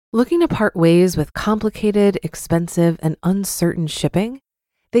Looking to part ways with complicated, expensive, and uncertain shipping?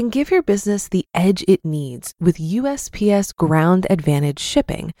 Then give your business the edge it needs with USPS Ground Advantage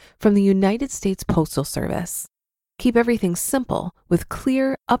shipping from the United States Postal Service. Keep everything simple with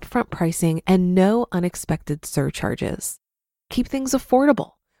clear, upfront pricing and no unexpected surcharges. Keep things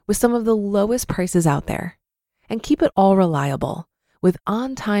affordable with some of the lowest prices out there. And keep it all reliable with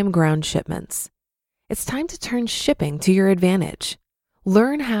on-time ground shipments. It's time to turn shipping to your advantage.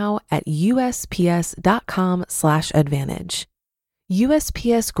 Learn how at USPS.com/advantage.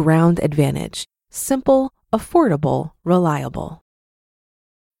 USPS Ground Advantage. Simple, affordable, reliable.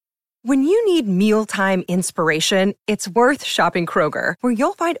 When you need mealtime inspiration, it's worth shopping Kroger, where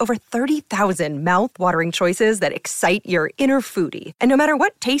you'll find over 30,000 mouth-watering choices that excite your inner foodie. And no matter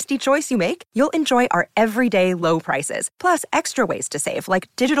what tasty choice you make, you'll enjoy our everyday low prices, plus extra ways to save, like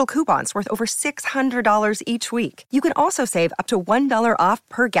digital coupons worth over $600 each week. You can also save up to $1 off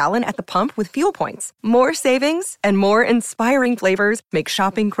per gallon at the pump with fuel points. More savings and more inspiring flavors make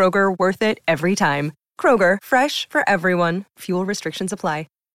shopping Kroger worth it every time. Kroger, fresh for everyone. Fuel restrictions apply.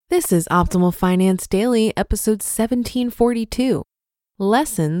 This is Optimal Finance Daily, episode 1742,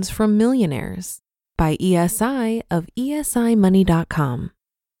 Lessons from Millionaires by ESI of esimoney.com.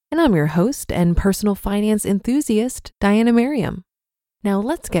 And I'm your host and personal finance enthusiast, Diana Merriam. Now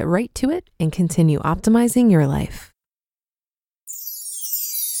let's get right to it and continue optimizing your life.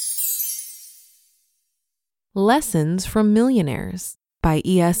 Lessons from Millionaires by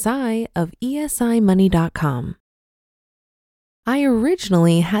ESI of esimoney.com. I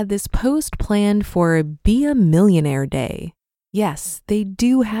originally had this post planned for Be a Millionaire Day. Yes, they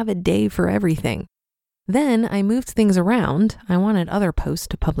do have a day for everything. Then I moved things around. I wanted other posts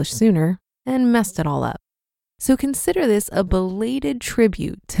to publish sooner and messed it all up. So consider this a belated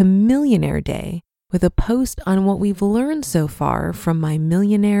tribute to Millionaire Day with a post on what we've learned so far from my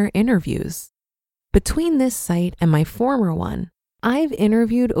millionaire interviews. Between this site and my former one, I've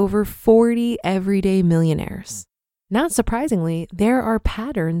interviewed over 40 everyday millionaires. Not surprisingly, there are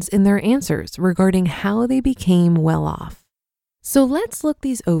patterns in their answers regarding how they became well off. So let's look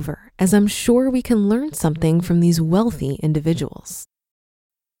these over, as I'm sure we can learn something from these wealthy individuals.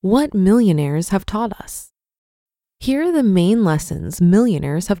 What millionaires have taught us. Here are the main lessons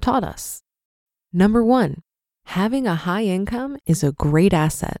millionaires have taught us. Number 1, having a high income is a great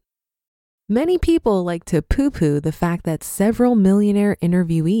asset. Many people like to poo-poo the fact that several millionaire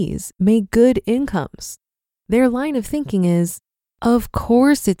interviewees make good incomes. Their line of thinking is, of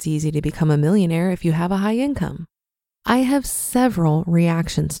course it's easy to become a millionaire if you have a high income. I have several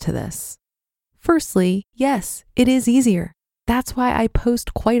reactions to this. Firstly, yes, it is easier. That's why I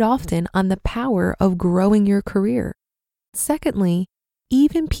post quite often on the power of growing your career. Secondly,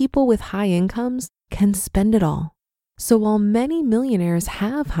 even people with high incomes can spend it all. So while many millionaires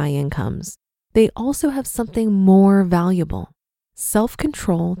have high incomes, they also have something more valuable,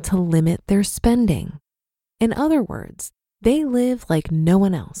 self-control to limit their spending. In other words, they live like no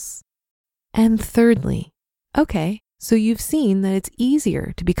one else. And thirdly, okay, so you've seen that it's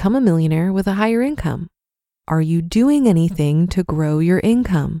easier to become a millionaire with a higher income. Are you doing anything to grow your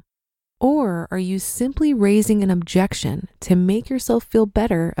income? Or are you simply raising an objection to make yourself feel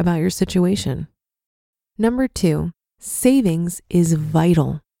better about your situation? Number 2, savings is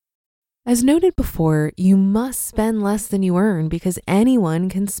vital. As noted before, you must spend less than you earn because anyone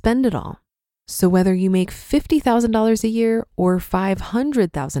can spend it all. So whether you make $50,000 a year or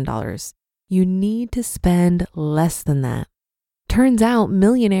 $500,000, you need to spend less than that. Turns out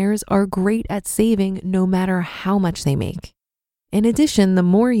millionaires are great at saving no matter how much they make. In addition, the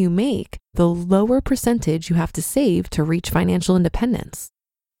more you make, the lower percentage you have to save to reach financial independence.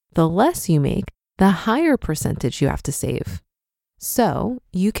 The less you make, the higher percentage you have to save. So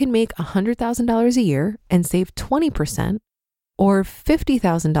you can make $100,000 a year and save 20%, or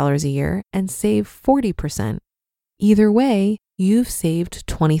 $50,000 a year and save 40%. Either way, you've saved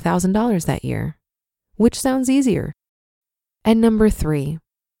 $20,000 that year. Which sounds easier? And number 3,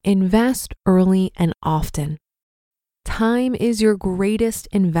 invest early and often. Time is your greatest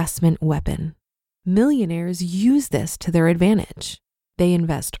investment weapon. Millionaires use this to their advantage. They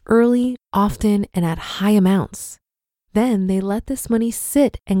invest early, often, and at high amounts. Then they let this money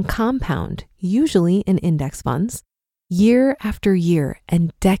sit and compound, usually in index funds, year after year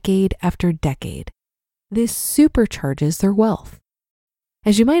and decade after decade. This supercharges their wealth.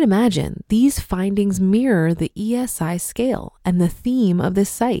 As you might imagine, these findings mirror the ESI scale and the theme of this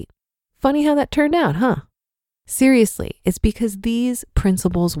site. Funny how that turned out, huh? Seriously, it's because these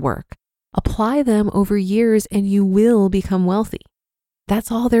principles work. Apply them over years and you will become wealthy.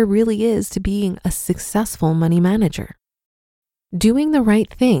 That's all there really is to being a successful money manager. doing the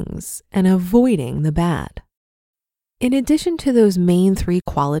right things and avoiding the bad. In addition to those main three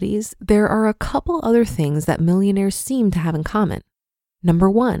qualities, there are a couple other things that millionaires seem to have in common. Number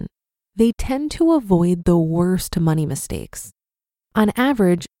one, they tend to avoid the worst money mistakes. On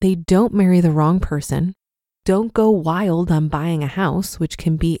average, they don't marry the wrong person, don't go wild on buying a house, which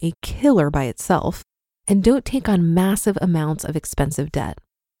can be a killer by itself, and don't take on massive amounts of expensive debt.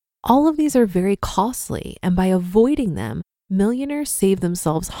 All of these are very costly, and by avoiding them, millionaires save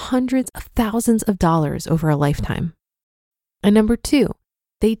themselves hundreds of thousands of dollars over a lifetime. And number two,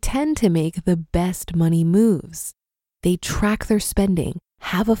 they tend to make the best money moves. They track their spending,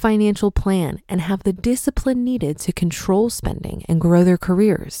 have a financial plan, and have the discipline needed to control spending and grow their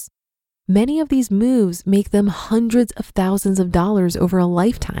careers. Many of these moves make them hundreds of thousands of dollars over a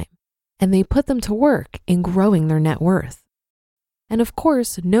lifetime, and they put them to work in growing their net worth. And of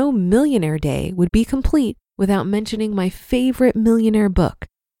course, no millionaire day would be complete without mentioning my favorite millionaire book,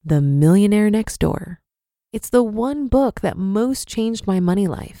 The Millionaire Next Door. It's the one book that most changed my money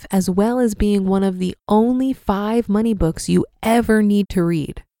life, as well as being one of the only 5 money books you ever need to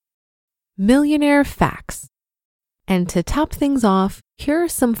read. Millionaire facts. And to top things off, here are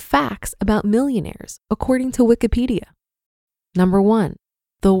some facts about millionaires, according to Wikipedia. Number 1,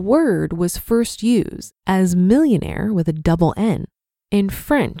 the word was first used as millionaire with a double N in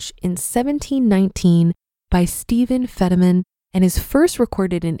French in 1719 by Stephen Federman, and is first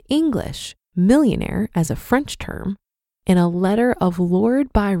recorded in English, millionaire as a French term, in a letter of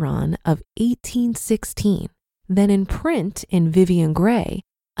Lord Byron of 1816, then in print in Vivian Grey,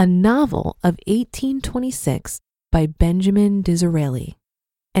 a novel of 1826 by Benjamin Disraeli.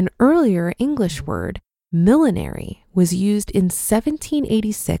 An earlier English word, millenary, was used in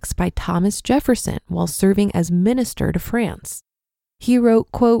 1786 by Thomas Jefferson while serving as minister to France. He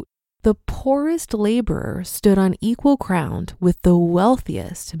wrote, quote, "The poorest laborer stood on equal ground with the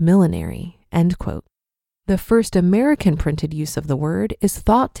wealthiest millenary," end quote. The first American printed use of the word is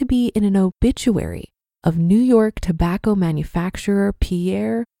thought to be in an obituary of New York tobacco manufacturer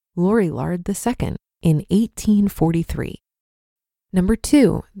Pierre Lorillard II in 1843. Number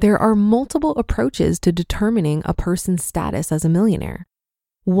 2, there are multiple approaches to determining a person's status as a millionaire.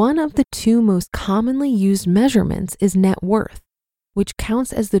 One of the 2 most commonly used measurements is net worth, which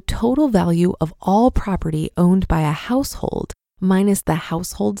counts as the total value of all property owned by a household minus the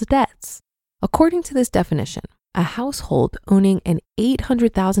household's debts. According to this definition, a household owning an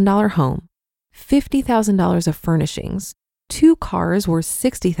 $800,000 home, $50,000 of furnishings, 2 cars worth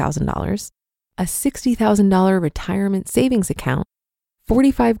 $60,000, a $60,000 retirement savings account,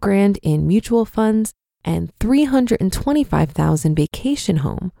 $45,000 in mutual funds, and $325,000 vacation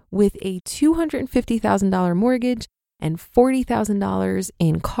home with a $250,000 mortgage and $40,000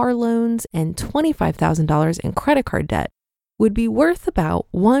 in car loans and $25,000 in credit card debt would be worth about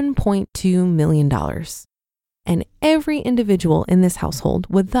 $1.2 million. And every individual in this household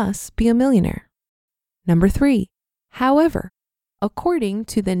would thus be a millionaire. Number 3, however, according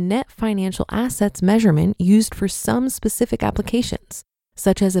to the net financial assets measurement used for some specific applications,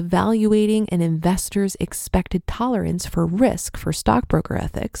 such as evaluating an investor's expected tolerance for risk for stockbroker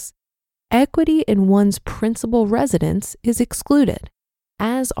ethics, equity in one's principal residence is excluded,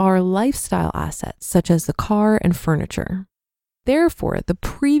 as are lifestyle assets such as the car and furniture. Therefore, the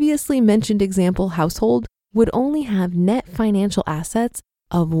previously mentioned example household would only have net financial assets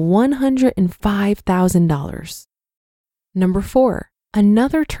of $105,000. Number 4,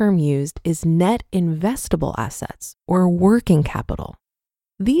 another term used is net investable assets or working capital.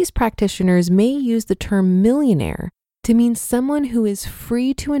 These practitioners may use the term millionaire to mean someone who is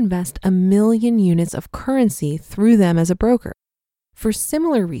free to invest 1 million units of currency through them as a broker. For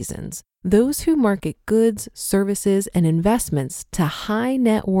similar reasons, those who market goods, services, and investments to high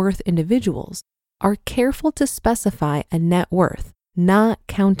net worth individuals are careful to specify a net worth, not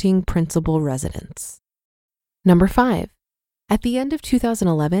counting principal residence. Number 5, at the end of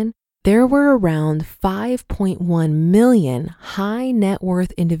 2011, there were around 5.1 million high net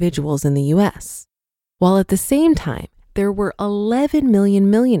worth individuals in the US, while at the same time, there were 11 million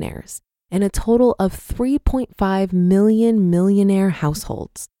millionaires and a total of 3.5 million millionaire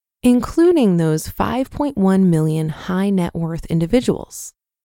households, including those 5.1 million high net worth individuals.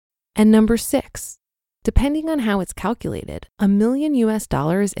 And number 6, depending on how it's calculated, $1 million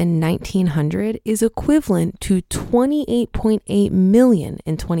in 1900 is equivalent to 28.8 million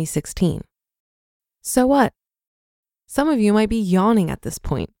in 2016. So what? Some of you might be yawning at this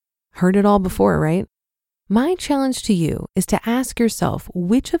point. Heard it all before, right? My challenge to you is to ask yourself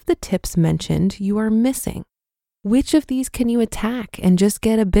which of the tips mentioned you are missing. Which of these can you attack and just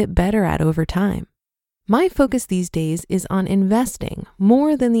get a bit better at over time? My focus these days is on investing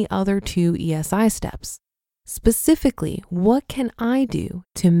more than the other two ESI steps. Specifically, what can I do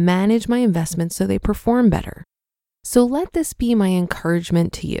to manage my investments so they perform better? So let this be my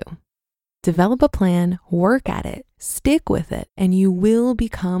encouragement to you. Develop a plan, work at it, stick with it, and you will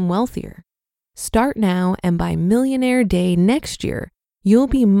become wealthier. Start now, and by Millionaire Day next year, you'll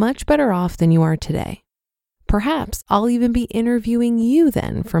be much better off than you are today. Perhaps I'll even be interviewing you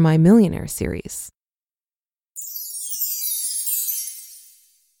then for my Millionaire series.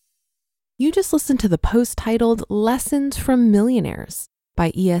 You just listened to the post titled Lessons from Millionaires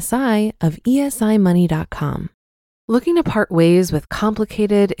by ESI of esimoney.com. Looking to part ways with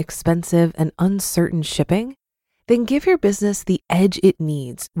complicated, expensive, and uncertain shipping? Then give your business the edge it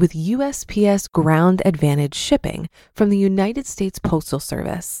needs with USPS Ground Advantage shipping from the United States Postal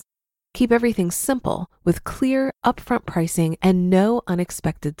Service. Keep everything simple with clear, upfront pricing and no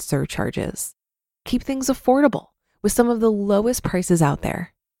unexpected surcharges. Keep things affordable with some of the lowest prices out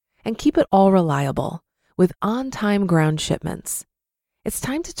there. And keep it all reliable with on-time ground shipments. It's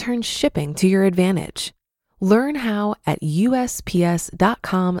time to turn shipping to your advantage. Learn how at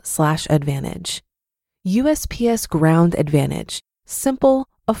USPS.com/advantage. USPS Ground Advantage. Simple,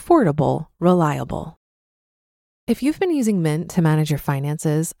 affordable, reliable. If you've been using Mint to manage your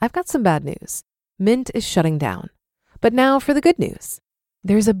finances, I've got some bad news. Mint is shutting down. But now for the good news.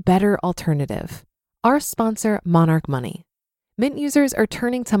 There's a better alternative. Our sponsor, Monarch Money. Mint users are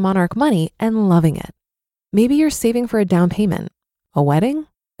turning to Monarch Money and loving it. Maybe you're saving for a down payment, a wedding,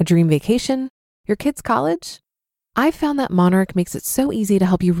 a dream vacation, your kids' college. I've found that Monarch makes it so easy to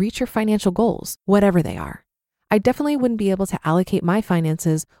help you reach your financial goals, whatever they are. I definitely wouldn't be able to allocate my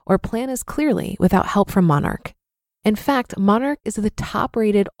finances or plan as clearly without help from Monarch. In fact, Monarch is the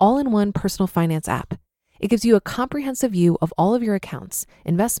top-rated all-in-one personal finance app. It gives you a comprehensive view of all of your accounts,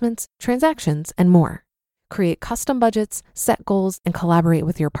 investments, transactions, and more. Create custom budgets, set goals, and collaborate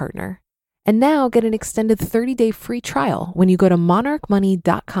with your partner. And now get an extended 30-day free trial when you go to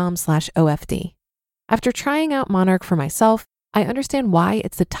monarchmoney.com/OFD. After trying out Monarch for myself, I understand why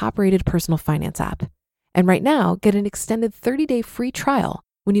it's the top-rated personal finance app. And right now, get an extended 30-day free trial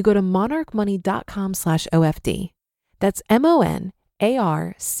when you go to monarchmoney.com/OFD. That's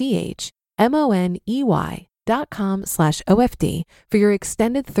monarchmoney.com/OFD for your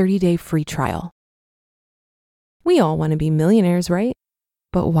extended 30-day free trial. We all want to be millionaires, right?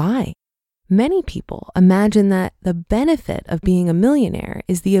 But why? Many people imagine that the benefit of being a millionaire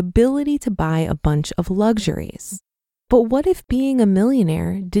is the ability to buy a bunch of luxuries. But what if being a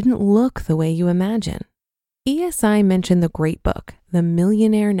millionaire didn't look the way you imagine? ESI mentioned the great book, The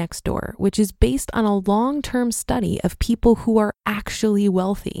Millionaire Next Door, which is based on a long-term study of people who are actually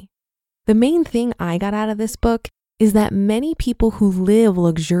wealthy. The main thing I got out of this book is that many people who live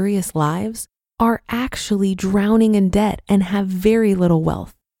luxurious lives are actually drowning in debt and have very little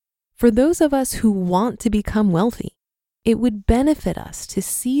wealth. For those of us who want to become wealthy, it would benefit us to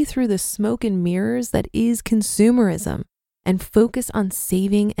see through the smoke and mirrors that is consumerism and focus on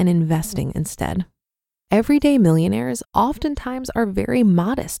saving and investing instead. Everyday millionaires oftentimes are very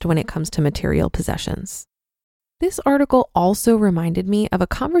modest when it comes to material possessions. This article also reminded me of a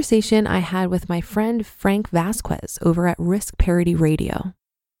conversation I had with my friend Frank Vasquez over at Risk Parity Radio.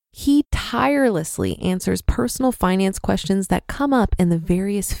 He tirelessly answers personal finance questions that come up in the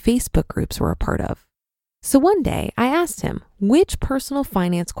various Facebook groups we're a part of. So one day I asked him, which personal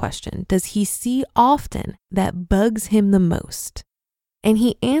finance question does he see often that bugs him the most? And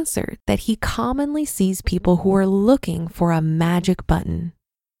he answered that he commonly sees people who are looking for a magic button.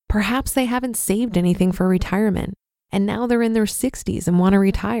 Perhaps they haven't saved anything for retirement, and now they're in their 60s and want to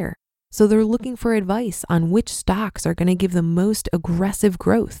retire. So they're looking for advice on which stocks are going to give the most aggressive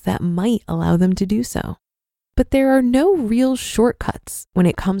growth that might allow them to do so. But there are no real shortcuts when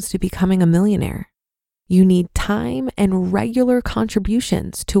it comes to becoming a millionaire. You need time and regular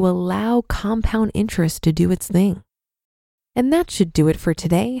contributions to allow compound interest to do its thing. And that should do it for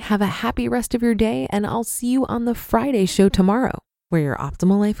today. Have a happy rest of your day, and I'll see you on the Friday show tomorrow, where your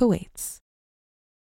optimal life awaits.